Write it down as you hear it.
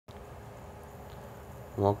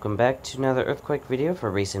Welcome back to another earthquake video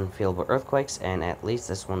for recent fieldable earthquakes, and at least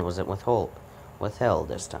this one wasn't withheld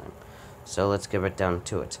this time. So let's get right down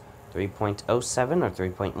to it. 3.07 or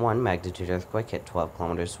 3.1 magnitude earthquake hit 12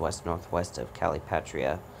 kilometers west-northwest of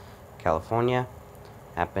Calipatria, California.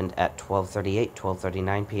 Happened at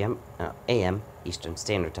 12:39 p.m. a.m. Eastern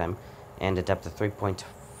Standard Time, and a depth of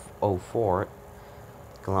 3.04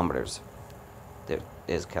 kilometers. There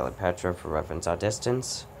is Calipatria for reference our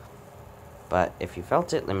distance. But if you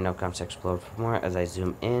felt it, let me know. Comments section below for more as I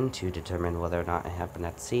zoom in to determine whether or not it happened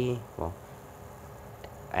at sea. Well,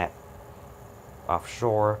 at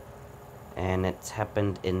offshore, and it's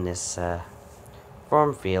happened in this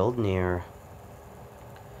farm field near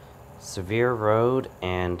Sevier Road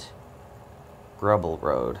and Grubble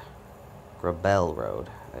Road,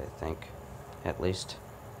 I think, at least.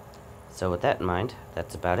 So with that in mind,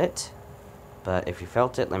 that's about it. But if you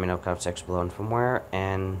felt it, let me know. Comment section below and from where,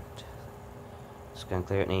 and just gonna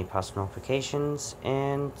clear out any possible notifications,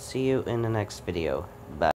 and see you in the next video. Bye.